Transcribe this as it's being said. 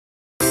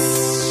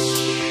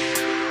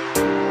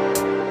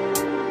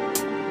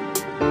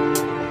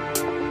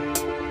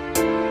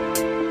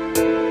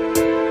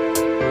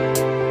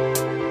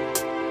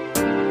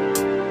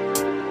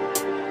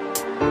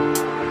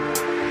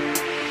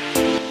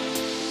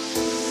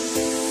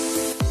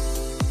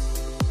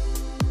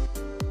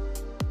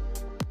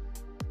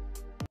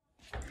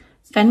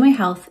Fenway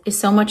Health is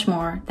so much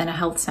more than a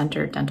health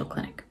center dental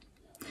clinic.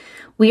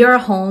 We are a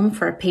home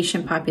for a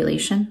patient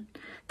population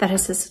that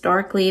has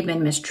historically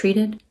been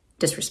mistreated,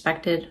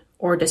 disrespected,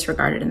 or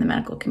disregarded in the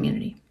medical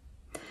community.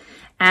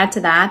 Add to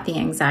that the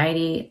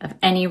anxiety of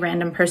any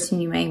random person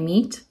you may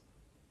meet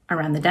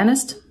around the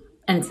dentist,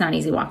 and it's not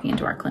easy walking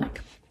into our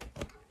clinic.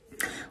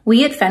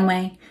 We at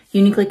Fenway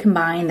uniquely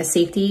combine the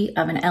safety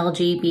of an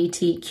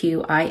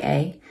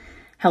LGBTQIA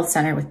health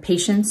center with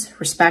patience,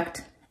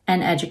 respect,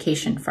 and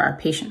education for our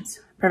patients,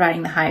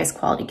 providing the highest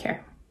quality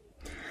care.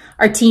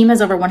 Our team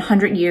has over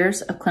 100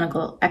 years of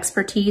clinical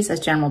expertise as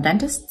general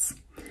dentists,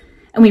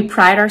 and we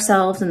pride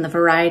ourselves in the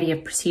variety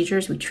of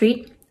procedures we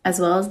treat, as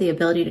well as the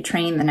ability to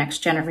train the next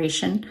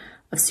generation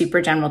of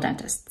super general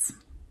dentists.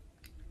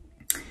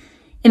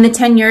 In the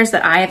 10 years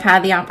that I have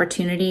had the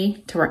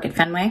opportunity to work at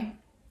Fenway,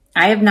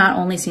 I have not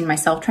only seen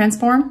myself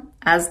transform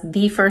as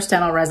the first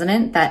dental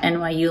resident that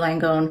NYU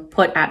Langone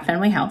put at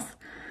Fenway Health,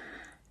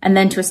 and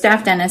then to a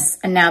staff dentist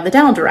and now the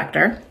dental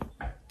director,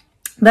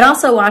 but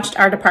also watched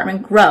our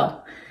department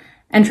grow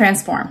and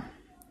transform.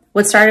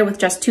 What started with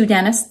just 2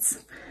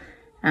 dentists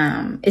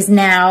is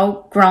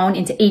now grown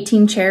into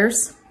 18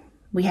 chairs.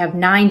 We have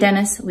 9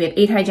 dentists, we have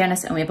 8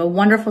 hygienists, and we have a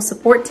wonderful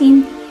support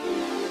team.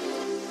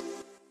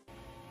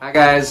 Hi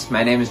guys,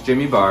 my name is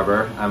Jimmy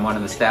Barber. I'm one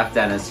of the staff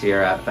dentists here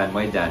at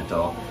Fenway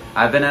Dental.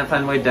 I've been at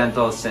Fenway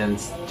Dental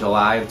since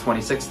July of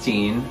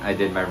 2016. I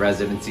did my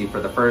residency for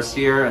the first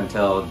year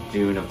until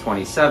June of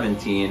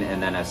 2017,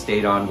 and then I've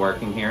stayed on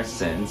working here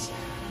since.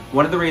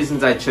 One of the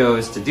reasons I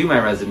chose to do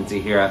my residency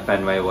here at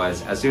Fenway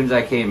was as soon as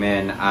I came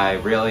in, I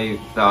really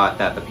thought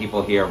that the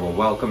people here were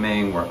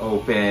welcoming, were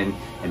open,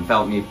 and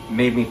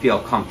made me feel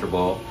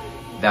comfortable.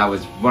 That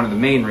was one of the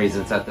main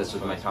reasons that this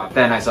was my top.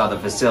 Then I saw the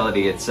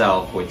facility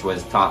itself, which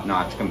was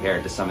top-notch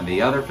compared to some of the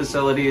other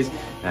facilities,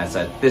 and I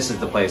said, this is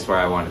the place where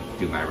I wanted to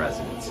do my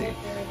residency.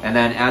 And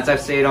then as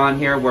I've stayed on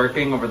here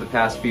working over the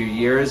past few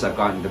years, I've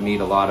gotten to meet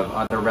a lot of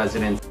other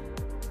residents.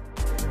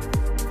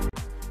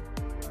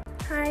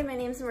 Hi, my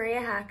name is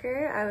Maria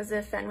Hacker. I was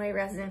a Fenway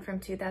resident from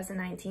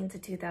 2019 to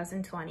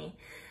 2020.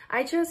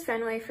 I chose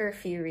Fenway for a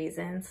few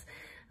reasons.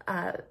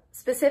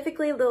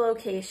 Specifically the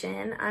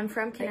location. I'm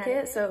from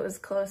Connecticut, so it was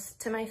close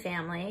to my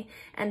family,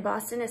 and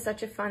Boston is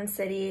such a fun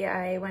city.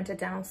 I went to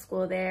dental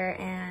school there,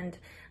 and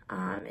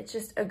it's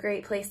just a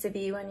great place to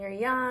be when you're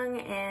young,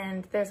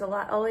 and there's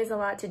always a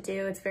lot to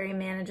do. It's very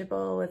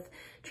manageable with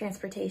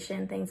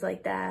transportation, things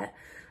like that.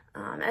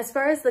 As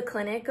far as the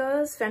clinic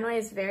goes, Fenway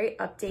is very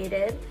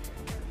updated.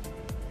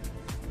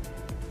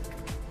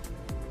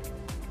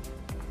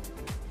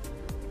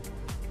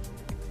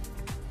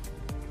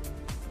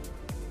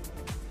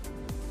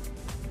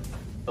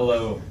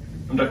 Hello,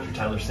 I'm Dr.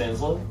 Tyler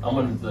Sanslow. I'm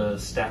one of the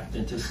staff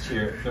dentists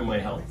here at Fenway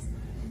Health.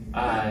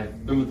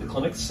 I've been with the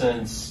clinic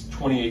since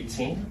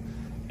 2018,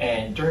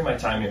 and during my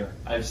time here,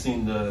 I've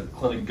seen the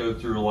clinic go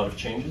through a lot of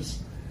changes,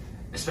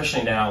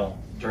 especially now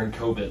during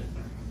COVID,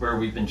 where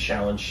we've been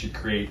challenged to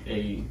create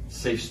a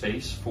safe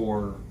space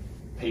for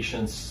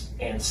patients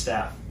and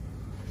staff.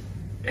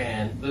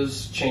 And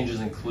those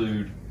changes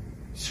include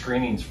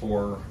screenings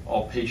for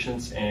all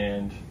patients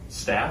and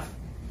staff.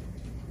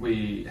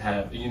 We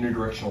have a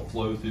unidirectional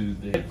flow through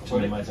the clinic to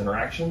minimize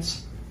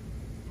interactions,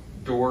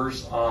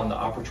 doors on the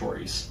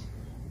operatories.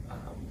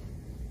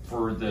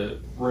 For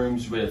the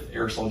rooms with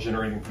aerosol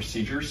generating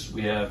procedures,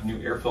 we have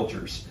new air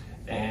filters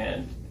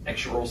and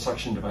extra oral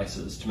suction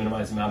devices to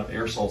minimize the amount of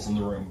aerosols in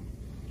the room.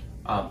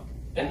 And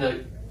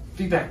the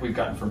feedback we've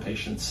gotten from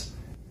patients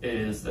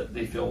is that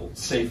they feel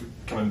safe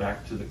coming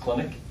back to the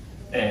clinic,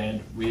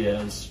 and we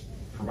as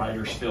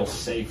providers feel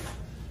safe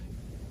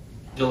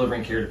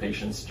delivering care to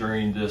patients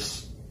during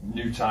this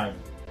new time.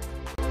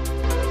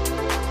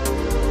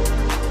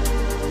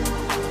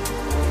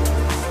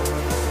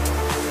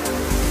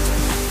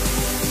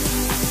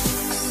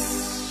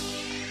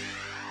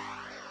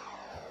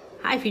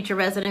 Hi, future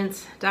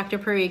residents. Dr.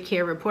 Parikh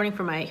here, reporting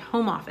from my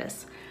home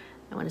office.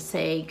 I want to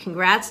say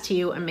congrats to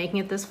you on making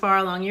it this far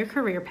along your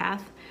career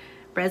path.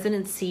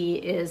 Residency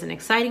is an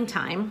exciting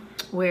time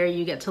where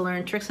you get to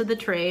learn tricks of the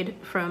trade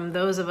from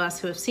those of us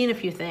who have seen a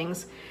few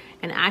things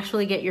and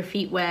actually get your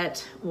feet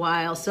wet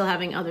while still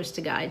having others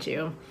to guide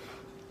you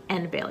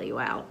and bail you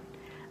out.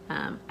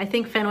 I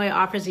think Fenway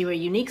offers you a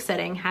unique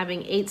setting,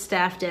 having 8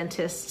 staff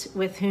dentists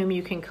with whom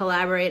you can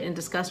collaborate and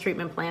discuss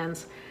treatment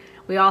plans.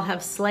 We all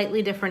have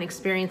slightly different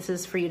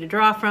experiences for you to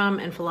draw from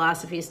and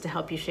philosophies to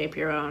help you shape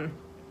your own.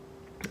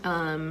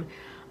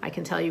 I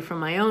can tell you from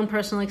my own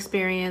personal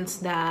experience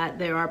that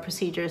there are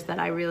procedures that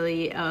I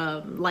really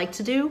like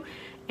to do,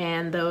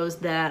 and those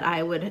that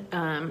I would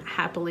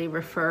happily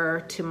refer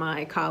to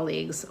my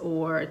colleagues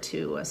or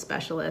to a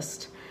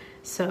specialist.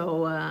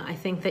 So I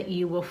think that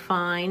you will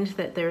find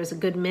that there is a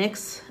good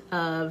mix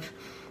of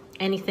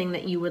anything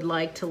that you would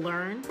like to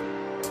learn.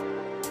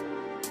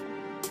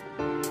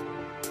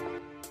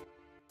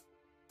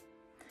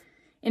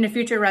 In a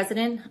future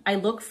resident, I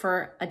look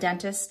for a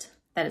dentist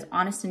that is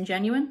honest and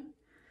genuine,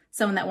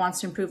 someone that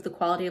wants to improve the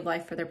quality of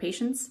life for their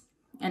patients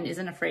and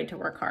isn't afraid to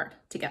work hard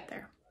to get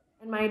there.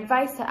 And my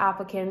advice to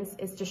applicants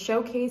is to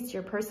showcase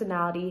your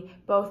personality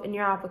both in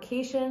your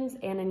applications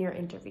and in your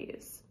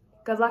interviews.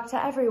 Good luck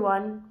to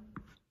everyone.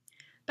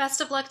 Best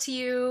of luck to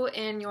you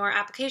in your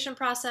application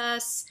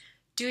process.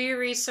 Do your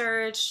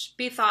research,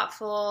 be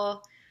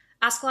thoughtful,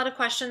 ask a lot of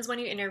questions when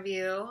you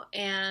interview,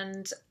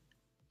 and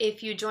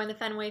if you join the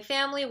Fenway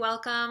family,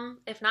 welcome.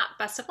 If not,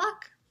 best of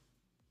luck.